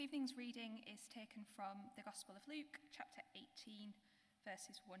evening's reading is taken from the Gospel of Luke, chapter 18,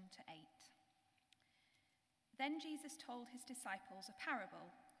 verses 1 to 8. Then Jesus told his disciples a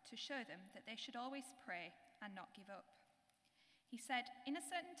parable to show them that they should always pray and not give up. He said, "In a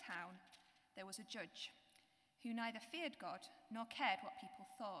certain town there was a judge who neither feared God nor cared what people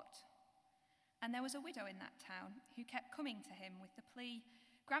thought. And there was a widow in that town who kept coming to him with the plea,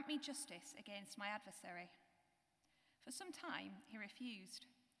 'Grant me justice against my adversary.' For some time he refused,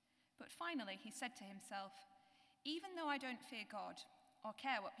 but finally he said to himself, 'Even though I don't fear God or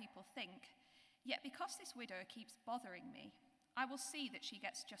care what people think, yet because this widow keeps bothering me, I will see that she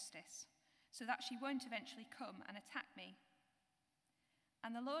gets justice, so that she won't eventually come and attack me.'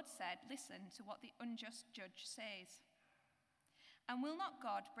 And the Lord said, 'Listen to what the unjust judge says. And will not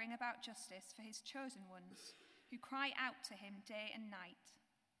God bring about justice for his chosen ones, who cry out to him day and night?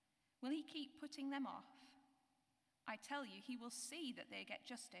 Will he keep putting them off? I tell you, he will see that they get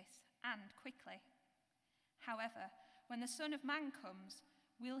justice, and quickly. However, when the Son of Man comes,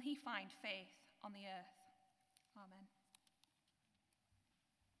 will he find faith on the earth?" Amen.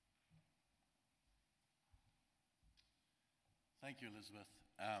 Thank you, Elizabeth.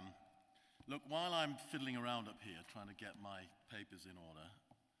 Look, while I'm fiddling around up here trying to get my papers in order,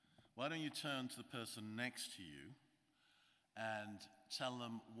 why don't you turn to the person next to you and tell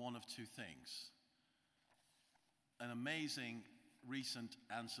them one of two things. An amazing recent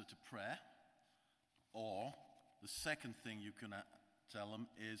answer to prayer, or the second thing you can tell them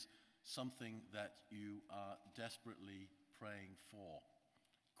is something that you are desperately praying for.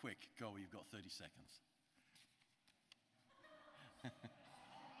 Quick, go, you've got 30 seconds.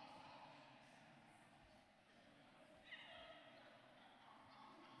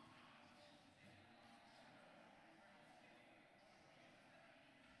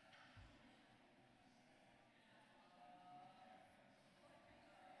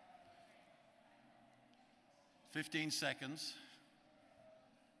 15 seconds.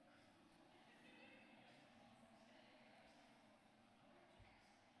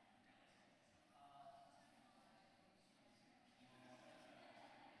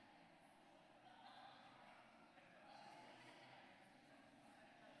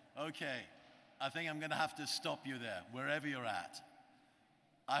 Okay, I think I'm going to have to stop you there, wherever you're at.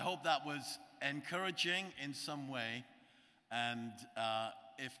 I hope that was encouraging in some way, and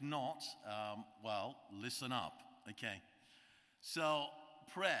if not, well, listen up, okay? So,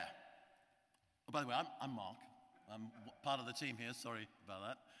 prayer. Oh, by the way, I'm Mark. I'm part of the team here, sorry about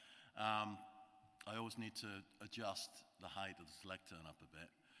that. I always need to adjust the height of this lectern up a bit.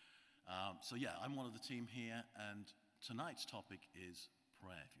 So yeah, I'm one of the team here, and tonight's topic is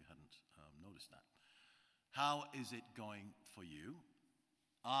prayer, if you hadn't noticed that. How is it going for you?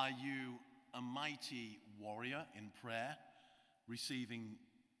 Are you a mighty warrior in prayer, receiving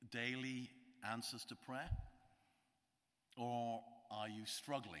daily answers to prayer? Or are you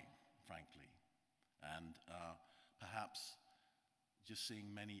struggling, frankly, and perhaps just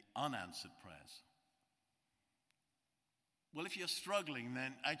seeing many unanswered prayers? Well, if you're struggling,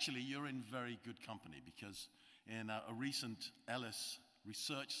 then actually you're in very good company, because in a recent Ellis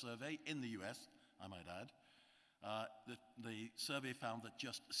research survey in the US, I might add, the survey found that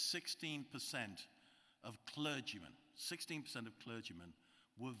just 16% of clergymen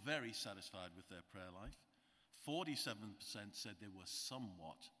were very satisfied with their prayer life. 47% said they were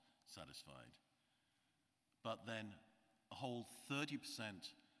somewhat satisfied. But then a whole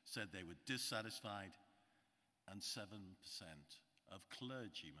 30% said they were dissatisfied, and 7% of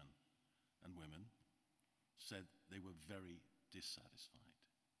clergymen and women said they were very dissatisfied.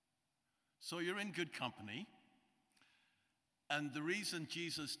 So you're in good company. And the reason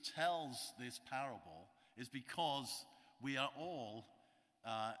Jesus tells this parable is because we are all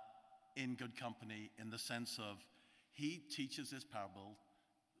in good company, in the sense of he teaches this parable,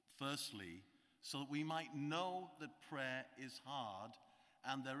 firstly, so that we might know that prayer is hard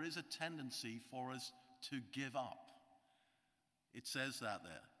and there is a tendency for us to give up. It says that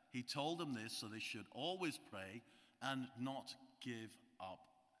there. He told them this so they should always pray and not give up,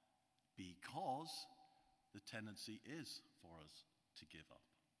 because the tendency is for us to give up.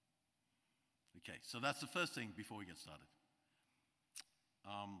 Okay, so that's the first thing before we get started.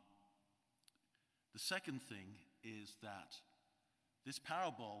 The second thing is that this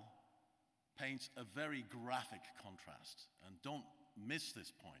parable paints a very graphic contrast, and don't miss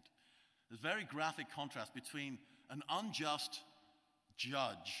this point. There's a very graphic contrast between an unjust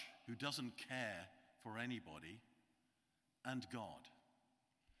judge who doesn't care for anybody and God.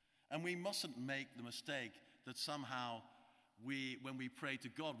 And we mustn't make the mistake that somehow when we pray to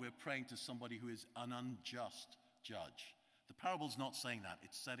God, we're praying to somebody who is an unjust judge, The parable's not saying that.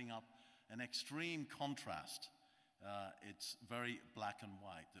 It's setting up an extreme contrast. It's very black and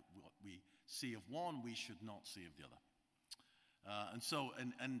white, that what we see of one, we should not see of the other.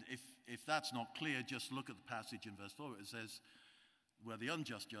 And if that's not clear, just look at the passage in verse 4. It says, where the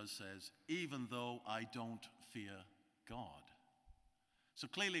unjust judge says, even though I don't fear God. So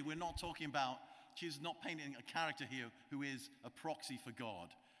clearly we're not talking about, she's not painting a character here who is a proxy for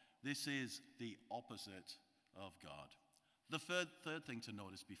God. This is the opposite of God. The third thing to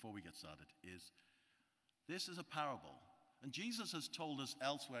notice before we get started is this is a parable. And Jesus has told us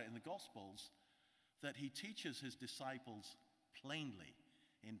elsewhere in the Gospels that he teaches his disciples plainly,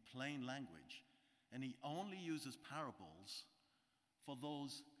 in plain language. And he only uses parables for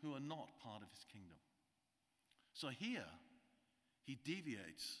those who are not part of his kingdom. So here, he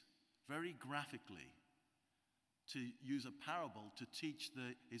deviates very graphically to use a parable to teach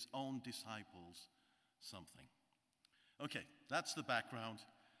his own disciples something. Okay, that's the background.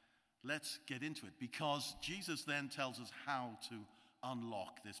 Let's get into it, because Jesus then tells us how to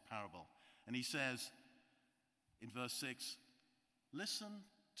unlock this parable. And he says in verse 6, listen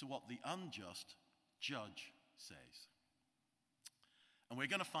to what the unjust judge says. And we're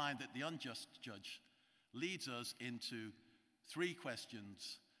going to find that the unjust judge leads us into 3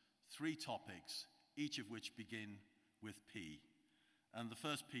 questions, 3 topics, each of which begin with P. And the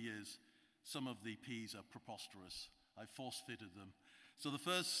first P is, some of the P's are preposterous. I force-fitted them. So the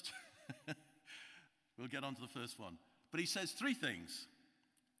first, we'll get on to the first one. But he says 3 things.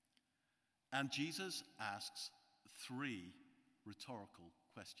 And Jesus asks 3 rhetorical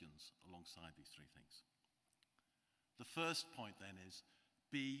questions alongside these 3 things. The first point then is,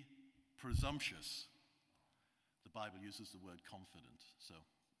 be presumptuous. The Bible uses the word confident, so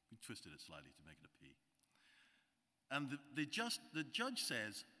we twisted it slightly to make it a P. And the judge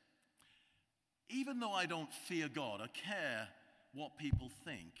says, even though I don't fear God or care what people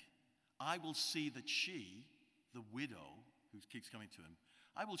think, I will see that she, the widow who keeps coming to him,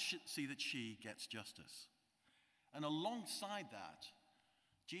 I will see that she gets justice. And alongside that,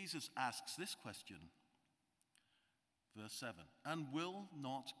 Jesus asks this question, verse 7, and will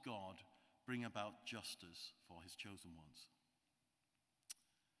not God bring about justice for his chosen ones?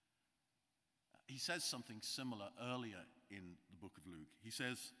 He says something similar earlier in the book of Luke. He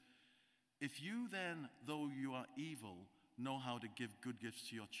says, if you then, though you are evil, know how to give good gifts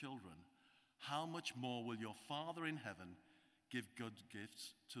to your children, how much more will your Father in heaven give good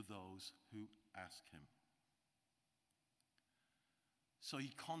gifts to those who ask him? So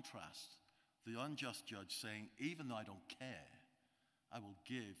he contrasts the unjust judge saying, even though I don't care, I will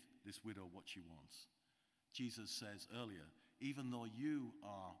give this widow what she wants. Jesus says earlier, even though you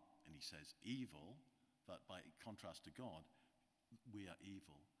are, and he says evil, but by contrast to God, we are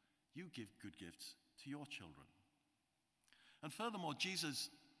evil. You give good gifts to your children. And furthermore, Jesus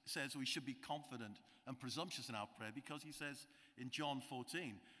says we should be confident and presumptuous in our prayer, because he says in John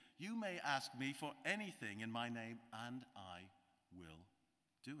 14, you may ask me for anything in my name and I will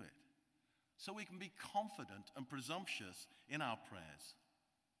do it. So we can be confident and presumptuous in our prayers.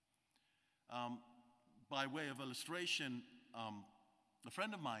 By way of illustration, a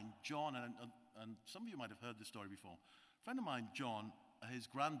friend of mine, John, and some of you might have heard this story before. A friend of mine, John, his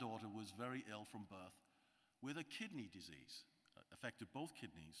granddaughter was very ill from birth with a kidney disease, affected both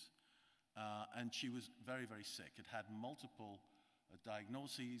kidneys, and she was very, very sick. It had multiple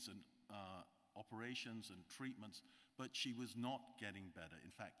diagnoses and operations and treatments, but she was not getting better.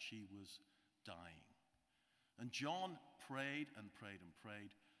 In fact, she was dying. And John prayed and prayed and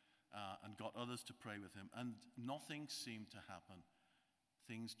prayed and got others to pray with him, and nothing seemed to happen.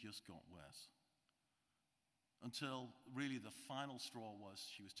 Things just got worse. Until really the final straw was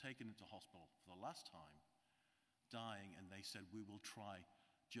she was taken into hospital for the last time, dying, and they said, we will try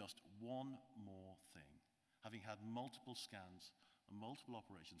just one more thing. Having had multiple scans and multiple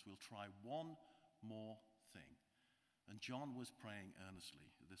operations, we'll try one more thing. And John was praying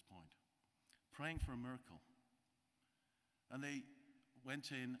earnestly at this point, praying for a miracle. And they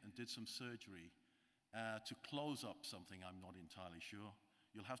went in and did some surgery to close up something, I'm not entirely sure.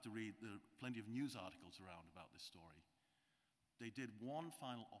 You'll have to read, there are plenty of news articles around about this story. They did one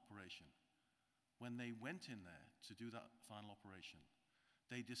final operation. When they went in there to do that final operation,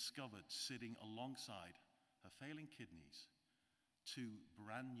 they discovered, sitting alongside her failing kidneys, 2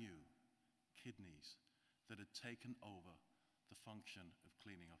 brand new kidneys that had taken over the function of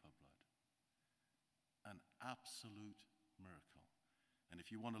cleaning up her blood. An absolute miracle. And if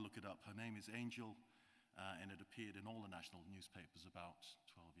you want to look it up, her name is Angel, and it appeared in all the national newspapers about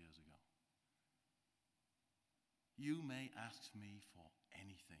 12 years ago. You may ask me for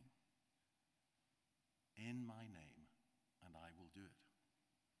anything in my name, and and I will do it.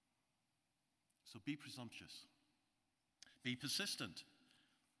 So be presumptuous. Be persistent.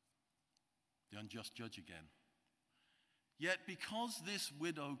 The unjust judge again. Yet because this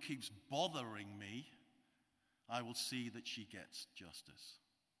widow keeps bothering me, I will see that she gets justice.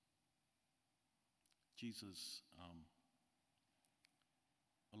 Jesus,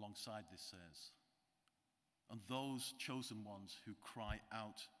 alongside this says, and those chosen ones who cry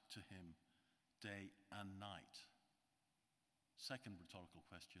out to him day and night. Second rhetorical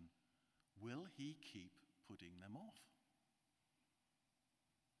question, will he keep putting them off?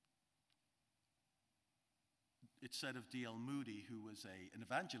 It's said of D.L. Moody, who was an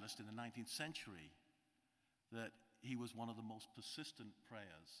evangelist in the 19th century, that he was one of the most persistent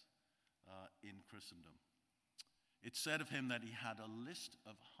prayers in Christendom. It's said of him that he had a list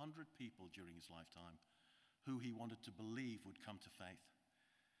of 100 people during his lifetime who he wanted to believe would come to faith.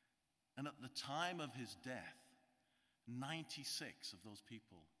 And at the time of his death, 96 of those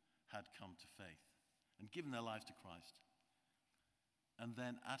people had come to faith and given their lives to Christ. And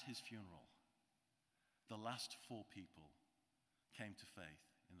then at his funeral, the last 4 people came to faith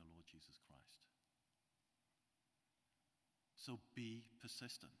in the Lord Jesus Christ. So be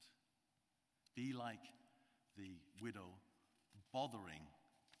persistent. Be like the widow bothering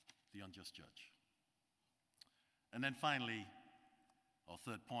the unjust judge. And then finally, our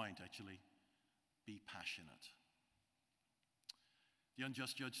third point actually, be passionate. The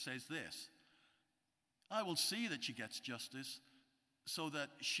unjust judge says this, I will see that she gets justice so that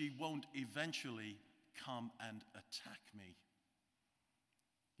she won't eventually come and attack me.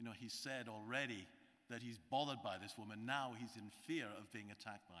 You know, he said already that he's bothered by this woman. Now he's in fear of being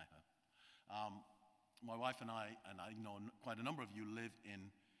attacked by her. My wife and I know quite a number of you live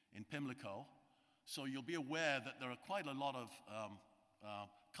in Pimlico, so you'll be aware that there are quite a lot of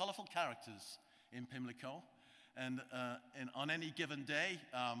colorful characters in Pimlico. And on any given day,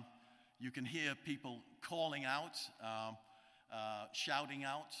 you can hear people calling out, shouting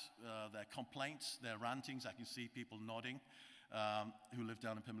out their complaints, their rantings. I can see people nodding who live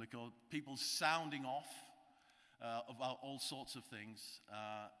down in Pimlico. People sounding off about all sorts of things.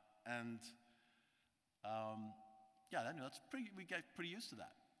 We get pretty used to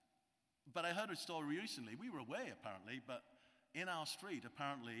that. But I heard a story recently. We were away, apparently, but in our street,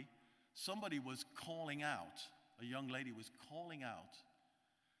 apparently, somebody was calling out. A young lady was calling out.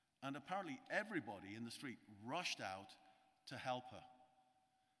 And apparently everybody in the street rushed out to help her.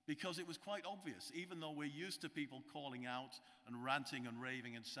 Because it was quite obvious, even though we're used to people calling out and ranting and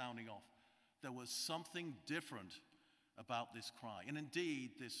raving and sounding off, there was something different about this cry. And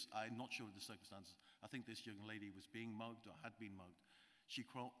indeed, I'm not sure of the circumstances, I think this young lady was being mugged or had been mugged. She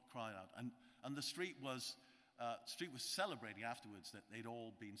cried out. And the street was celebrating afterwards that they'd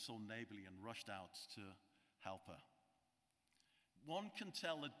all been so neighborly and rushed out to help her. One can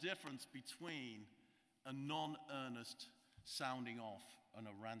tell the difference between a non-earnest sounding off and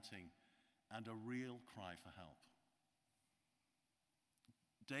a ranting and a real cry for help.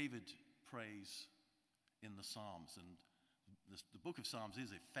 David prays in the Psalms, and the book of Psalms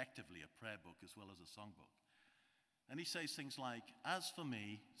is effectively a prayer book as well as a songbook. And he says things like, as for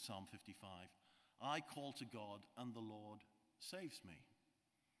me, Psalm 55, I call to God and the Lord saves me.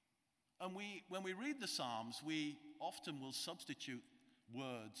 And when we read the Psalms, we often will substitute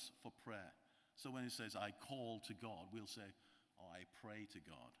words for prayer. So when it says, I call to God, we'll say, oh, I pray to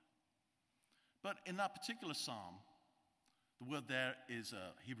God. But in that particular psalm, the word there is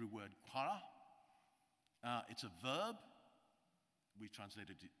a Hebrew word, qara. It's a verb. We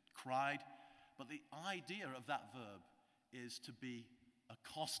translated it cried. But the idea of that verb is to be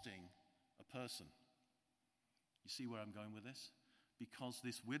accosting a person. You see where I'm going with this? Because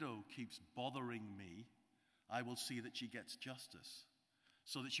this widow keeps bothering me, I will see that she gets justice,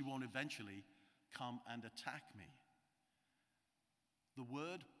 so that she won't eventually come and attack me. The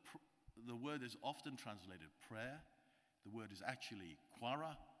word is often translated prayer. The word is actually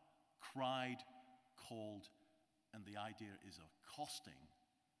qara, cried, called, and the idea is accosting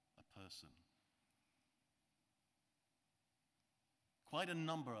a person. Quite a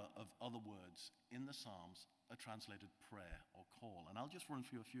number of other words in the Psalms are translated prayer or call, and I'll just run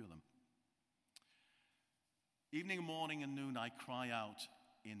through a few of them. Evening, morning, and noon I cry out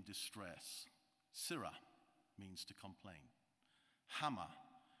in distress. Sirah means to complain. Hama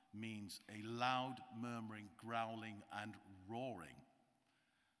means a loud murmuring, growling, and roaring.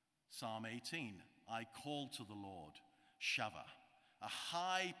 Psalm 18, I call to the Lord. Shava, a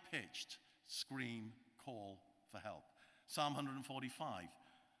high-pitched scream call for help. Psalm 145,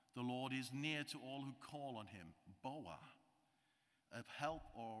 the Lord is near to all who call on him. Boa, of help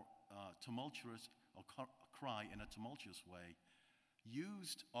or tumultuous or cry in a tumultuous way,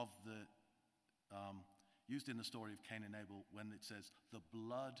 used in the story of Cain and Abel when it says, the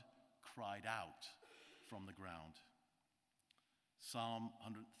blood cried out from the ground. Psalm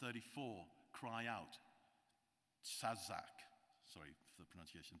 134, cry out. Tzazak, sorry for the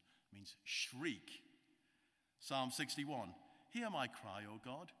pronunciation, means shriek. Psalm 61, hear my cry, O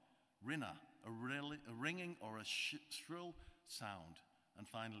God. Rinna, a ringing or a shrill sound. And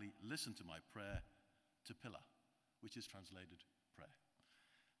finally, listen to my prayer, Tepillah, which is translated prayer.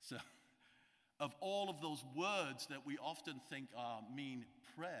 So, of all of those words that we often think mean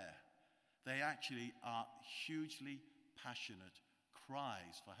prayer, they actually are hugely passionate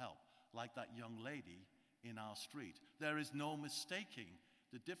cries for help, like that young lady in our street. There is no mistaking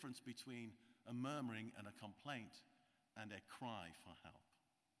the difference between a murmuring and a complaint and a cry for help.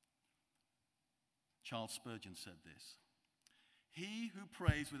 Charles Spurgeon said this, he who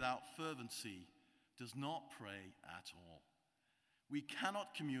prays without fervency does not pray at all. We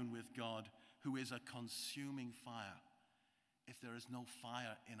cannot commune with God, who is a consuming fire, if there is no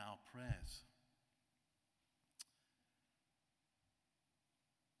fire in our prayers.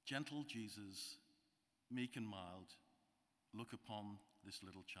 Gentle Jesus, meek and mild, look upon this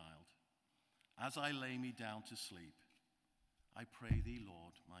little child. As I lay me down to sleep, I pray thee,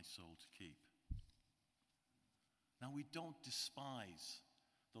 Lord, my soul to keep. Now, we don't despise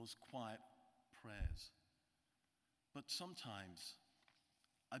those quiet prayers, but sometimes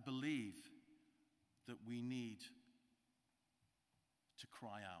I believe that we need to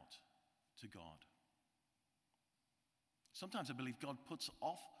cry out to God. Sometimes I believe God puts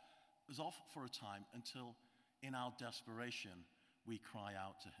us off for a time until in our desperation we cry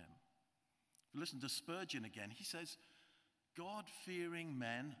out to him. Listen to Spurgeon again. He says, God-fearing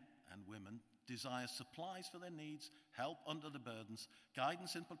men and women desire supplies for their needs, help under the burdens,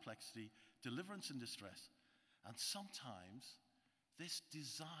 guidance in perplexity, deliverance in distress. And sometimes this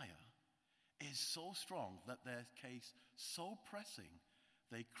desire is so strong that their case so pressing,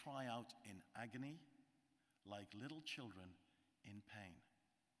 they cry out in agony like little children in pain.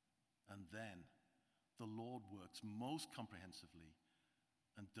 And then the Lord works most comprehensively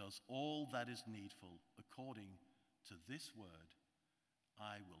and does all that is needful according to this word,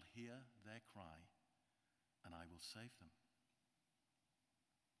 I will hear their cry and I will save them.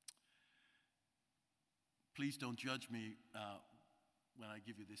 Please don't judge me when I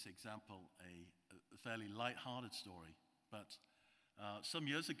give you this example, a fairly light-hearted story. But some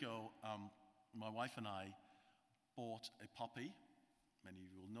years ago, my wife and I bought a puppy. Many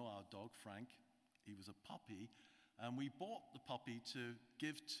of you will know our dog, Frank. He was a puppy. And we bought the puppy to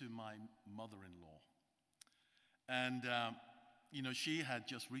give to my mother-in-law. And, she had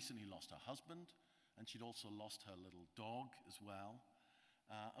just recently lost her husband, and she'd also lost her little dog as well.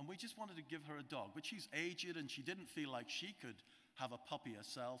 And we just wanted to give her a dog. But she's aged, and she didn't feel like she could have a puppy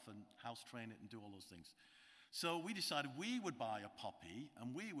herself and house train it and do all those things. So we decided we would buy a puppy,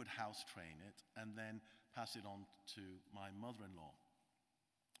 and we would house train it, and then pass it on to my mother-in-law.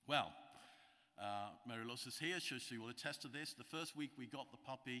 Well, Mary Lois is here, so she will attest to this. The first week we got the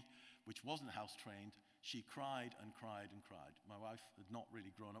puppy, which wasn't house trained, she cried and cried and cried. My wife had not really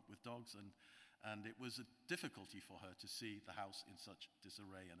grown up with dogs, and it was a difficulty for her to see the house in such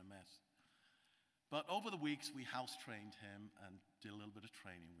disarray and a mess. But over the weeks, we house trained him and did a little bit of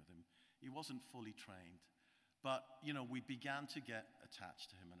training with him. He wasn't fully trained, but, we began to get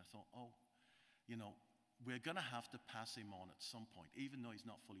attached to him, and I thought, we're going to have to pass him on at some point, even though he's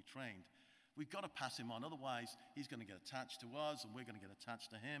not fully trained. We've got to pass him on, otherwise he's going to get attached to us, and we're going to get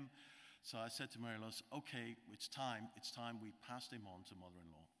attached to him. So I said to Mary Lois, okay, it's time we passed him on to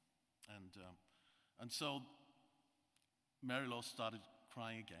mother-in-law. And so Mary Lois started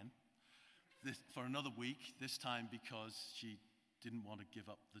crying again for another week, this time because she didn't want to give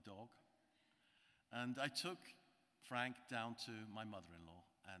up the dog. And I took Frank down to my mother-in-law,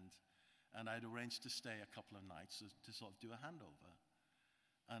 and I'd arranged to stay a couple of nights to sort of do a handover.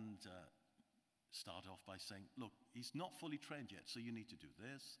 And start off by saying, look, he's not fully trained yet, so you need to do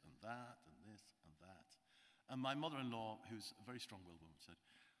this and that and this and that. And my mother-in-law, who's a very strong-willed woman, said,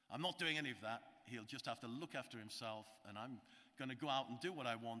 I'm not doing any of that. He'll just have to look after himself, and I'm going to go out and do what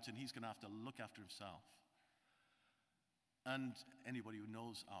I want, and he's going to have to look after himself. And anybody who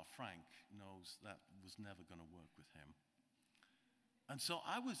knows our Frank knows that was never going to work with him. And so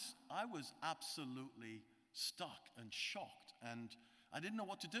I was absolutely stuck and shocked, and I didn't know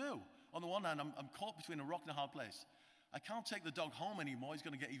what to do. On the one hand, I'm caught between a rock and a hard place. I can't take the dog home anymore. He's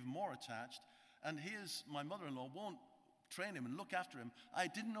going to get even more attached. And here's my mother-in-law won't train him and look after him. I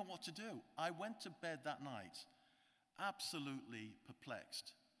didn't know what to do. I went to bed that night absolutely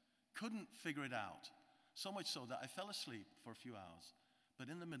perplexed. Couldn't figure it out. So much so that I fell asleep for a few hours. But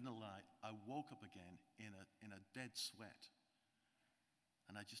in the middle of the night, I woke up again in a dead sweat.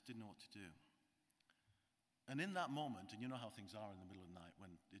 And I just didn't know what to do. And in that moment, and you know how things are in the middle of the night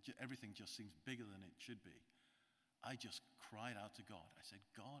when everything just seems bigger than it should be, I just cried out to God. I said,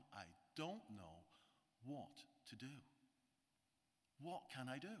 God, I don't know what to do. What can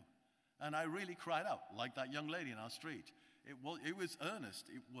I do? And I really cried out, like that young lady in our street. It was earnest.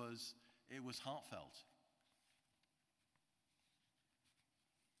 It was heartfelt.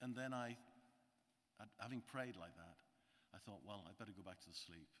 And then having prayed like that, I thought, well, I better go back to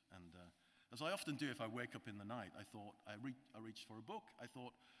sleep. And as I often do if I wake up in the night, I thought, I reached for a book. I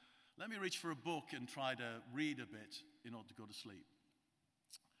thought, let me reach for a book and try to read a bit in order to go to sleep.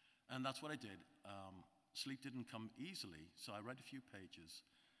 And that's what I did. Sleep didn't come easily, so I read a few pages.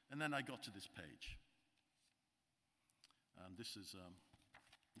 And then I got to this page. And this is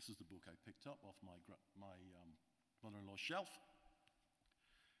the book I picked up off my mother-in-law's shelf.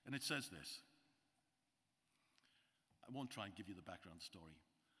 And it says this. I won't try and give you the background story.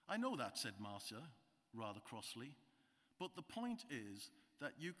 I know that, said Marcia, rather crossly. But the point is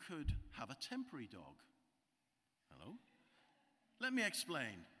that you could have a temporary dog. Hello? Let me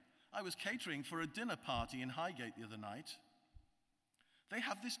explain. I was catering for a dinner party in Highgate the other night. They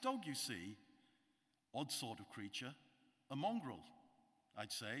have this dog, you see. Odd sort of creature. A mongrel,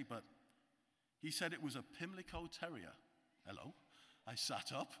 I'd say, but he said it was a Pimlico Terrier. Hello? I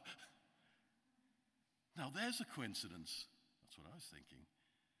sat up. Now there's a coincidence. That's what I was thinking.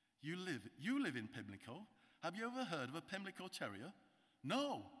 You live in Pimlico. Have you ever heard of a Pimlico Terrier?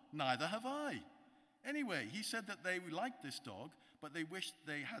 No, neither have I. Anyway, he said that they liked this dog, but they wished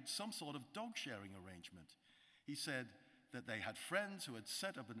they had some sort of dog sharing arrangement. He said that they had friends who had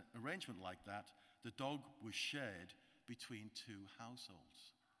set up an arrangement like that. The dog was shared between two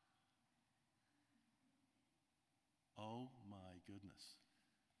households. Oh my goodness.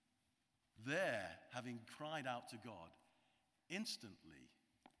 There, having cried out to God, instantly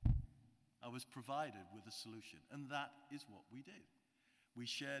I was provided with a solution. And that is what we did. We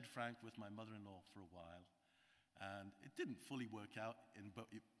shared Frank with my mother-in-law for a while. And it didn't fully work out, but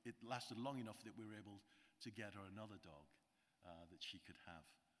it lasted long enough that we were able to get her another dog that she could have.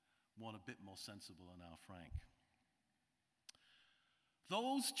 One a bit more sensible than our Frank.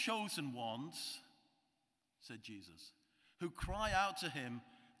 Those chosen ones, said Jesus, who cry out to him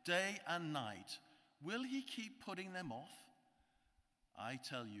day and night, will he keep putting them off? I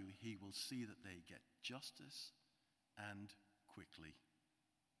tell you, he will see that they get justice and quickly.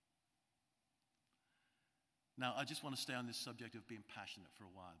 Now, I just want to stay on this subject of being passionate for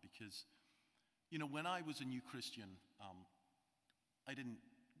a while because, when I was a new Christian, I didn't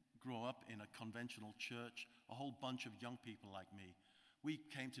grow up in a conventional church. A whole bunch of young people like me, we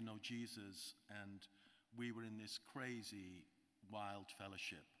came to know Jesus and we were in this crazy, wild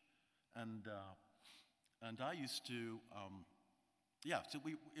fellowship. And I used to, so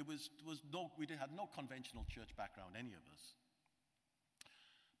we had no conventional church background, any of us.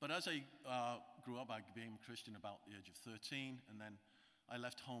 But as I grew up, I became a Christian about the age of 13, and then I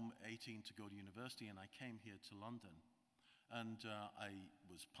left home 18 to go to university, and I came here to London. And I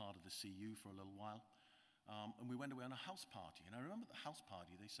was part of the CU for a little while. And we went away on a house party. And I remember the house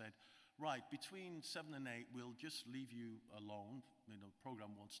party, they said, right, between 7 and 8, we'll just leave you alone. The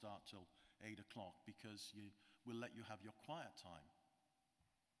program won't start till 8 o'clock because we'll let you have your quiet time.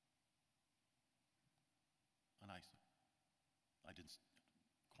 And I didn't,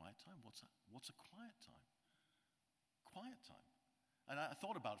 quiet time? What's that? What's a quiet time? Quiet time. And I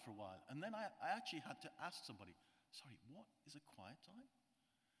thought about it for a while. And then I actually had to ask somebody, sorry, what is a quiet time?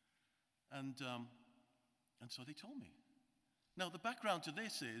 And so they told me. Now, the background to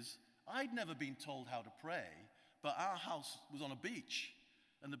this is, I'd never been told how to pray, but our house was on a beach,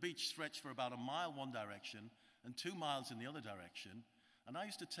 and the beach stretched for about a mile one direction and 2 miles in the other direction. And I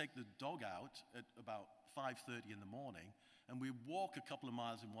used to take the dog out at about 5:30 in the morning, and we'd walk a couple of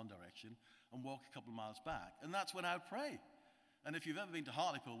miles in one direction and walk a couple of miles back. And that's when I would pray. And if you've ever been to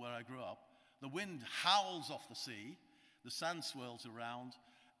Hartlepool, where I grew up, the wind howls off the sea, the sand swirls around,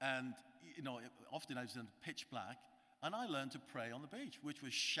 and often I was in pitch black, and I learned to pray on the beach, which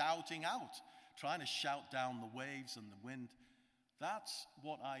was shouting out, trying to shout down the waves and the wind. That's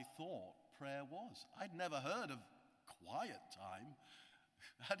what I thought prayer was. I'd never heard of quiet time.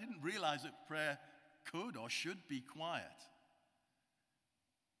 I didn't realize that prayer could or should be quiet.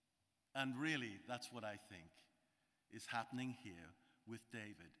 And really, that's what I think is happening here with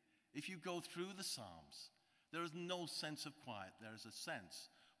David. If you go through the Psalms, there is no sense of quiet. There is a sense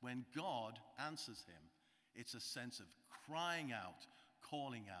when God answers him. It's a sense of crying out,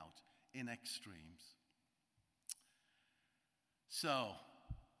 calling out in extremes. So,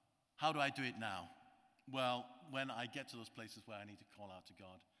 how do I do it now? Well, when I get to those places where I need to call out to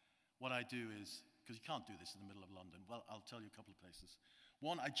God, what I do is, because you can't do this in the middle of London, well, I'll tell you a couple of places.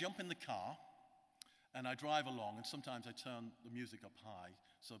 One, I jump in the car and I drive along, and sometimes I turn the music up high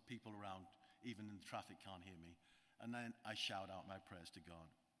so people around, even in the traffic, can't hear me. And then I shout out my prayers to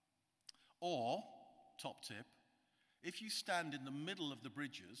God. Or, top tip, if you stand in the middle of the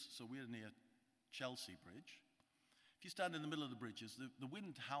bridges, so we're near Chelsea Bridge, if you stand in the middle of the bridges, the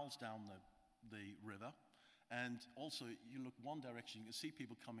wind howls down the river, and also you look one direction, you can see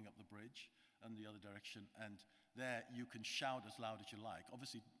people coming up the bridge, and the other direction, and there you can shout as loud as you like.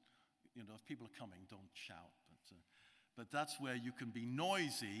 Obviously, if people are coming, don't shout, but that's where you can be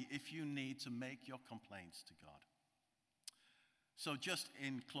noisy if you need to make your complaints to God. So just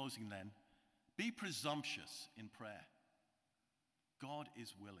in closing then, be presumptuous in prayer. God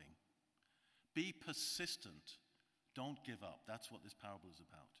is willing. Be persistent. Don't give up. That's what this parable is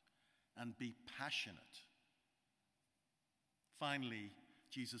about. And be passionate. Finally,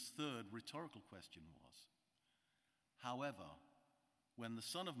 Jesus' third rhetorical question was, however, when the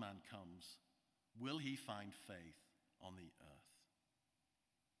Son of Man comes, will he find faith on the earth?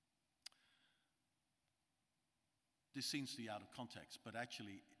 This seems to be out of context, but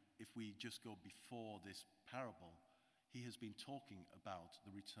actually, if we just go before this parable, he has been talking about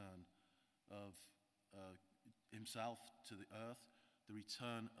the return of himself to the earth, the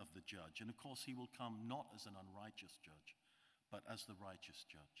return of the judge. And of course, he will come not as an unrighteous judge, but as the righteous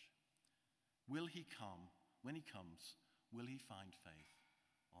judge. Will he come? When he comes, will he find faith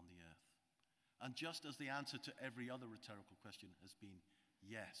on the earth? And just as the answer to every other rhetorical question has been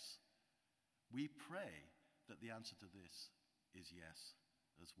yes, we pray that the answer to this is yes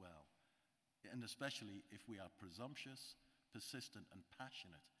as well. And especially if we are presumptuous, persistent, and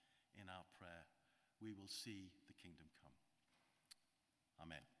passionate in our prayer, we will see the kingdom come.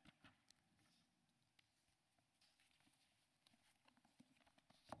 Amen.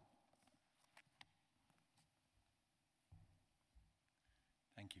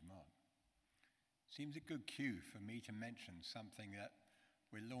 Thank you, Mark. Seems a good cue for me to mention something that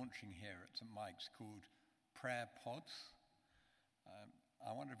we're launching here at St. Mike's called Prayer Pods.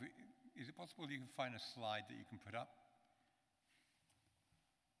 I wonder if is it possible you can find a slide that you can put up?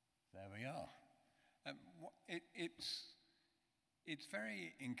 There we are. It's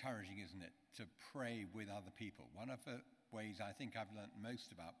very encouraging, isn't it, to pray with other people. One of the ways I think I've learnt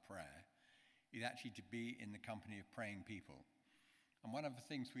most about prayer is actually to be in the company of praying people. And one of the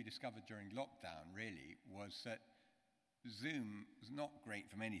things we discovered during lockdown, really, was that Zoom is not great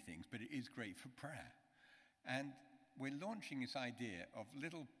for many things, but it is great for prayer. And we're launching this idea of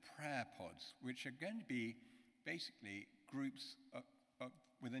little prayer pods, which are going to be basically groups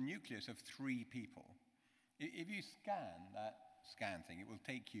with a nucleus of 3 people. If you scan that scan thing, it will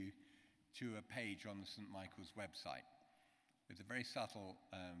take you to a page on the St. Michael's website. With a very subtle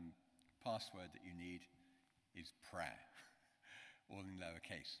password that you need is prayer, all in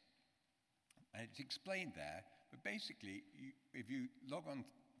lowercase. And it's explained there, but basically, if you log on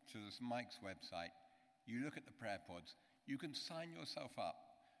to the St. Mike's website, you look at the prayer pods, you can sign yourself up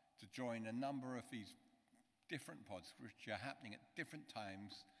to join a number of these different pods which are happening at different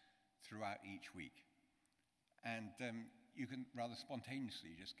times throughout each week. And you can rather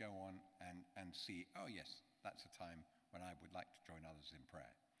spontaneously just go on and see, oh yes, that's a time when I would like to join others in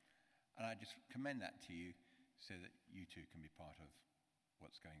prayer. And I just commend that to you so that you too can be part of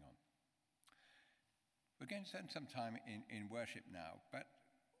what's going on. We're going to spend some time in worship now, but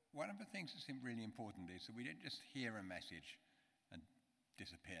one of the things that's really important is that we don't just hear a message and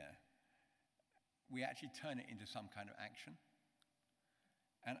disappear. We actually turn it into some kind of action.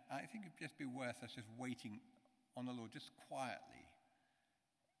 And I think it'd just be worth us just waiting on the Lord, just quietly,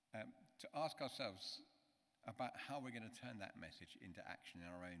 to ask ourselves about how we're going to turn that message into action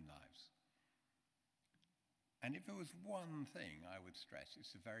in our own lives. And if there was one thing I would stress,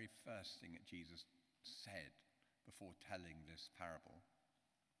 it's the very first thing that Jesus said before telling this parable.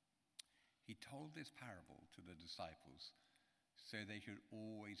 He told this parable to the disciples so they should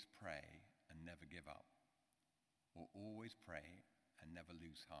always pray and never give up, or always pray and never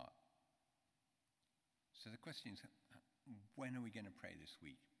lose heart. So the question is, when are we going to pray this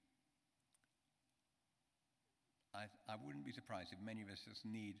week? I wouldn't be surprised if many of us just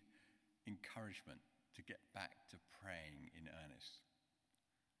need encouragement to get back to praying in earnest.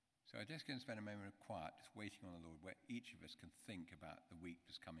 So I'm just going to spend a moment of quiet, just waiting on the Lord, where each of us can think about the week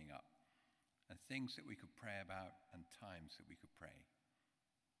that's coming up, and things that we could pray about and times that we could pray.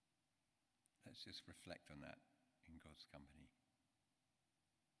 Let's just reflect on that in God's company.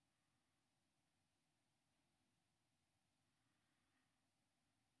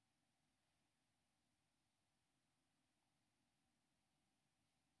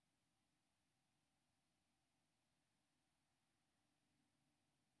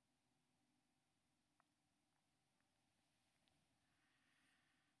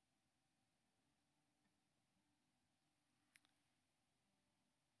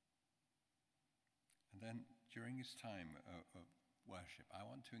 during this time of worship, I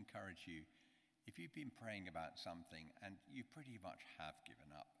want to encourage you, if you've been praying about something and you pretty much have given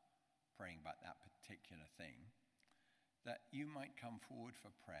up praying about that particular thing, that you might come forward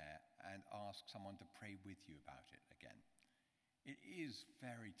for prayer and ask someone to pray with you about it again. It is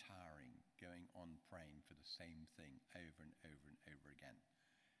very tiring going on praying for the same thing over and over and over again.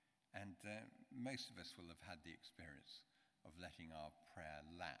 And most of us will have had the experience of letting our prayer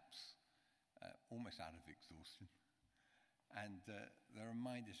lapse almost out of exhaustion. And the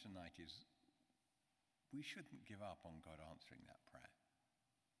reminder tonight is we shouldn't give up on God answering that prayer.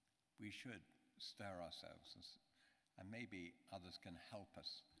 We should stir ourselves and maybe others can help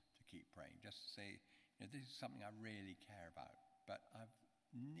us to keep praying. Just to say, this is something I really care about, but I've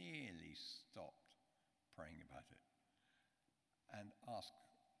nearly stopped praying about it. And ask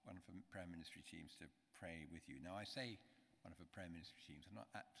one of the prayer ministry teams to pray with you. Now, I say one of the prayer ministry teams. I'm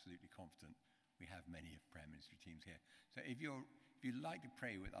not absolutely confident we have many prayer ministry teams here. So if you'd like to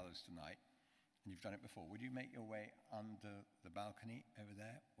pray with others tonight, and you've done it before, would you make your way under the balcony over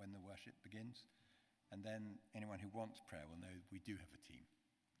there when the worship begins? And then anyone who wants prayer will know we do have a team.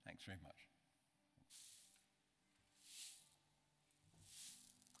 Thanks very much.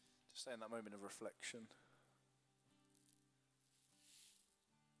 Just stay in that moment of reflection.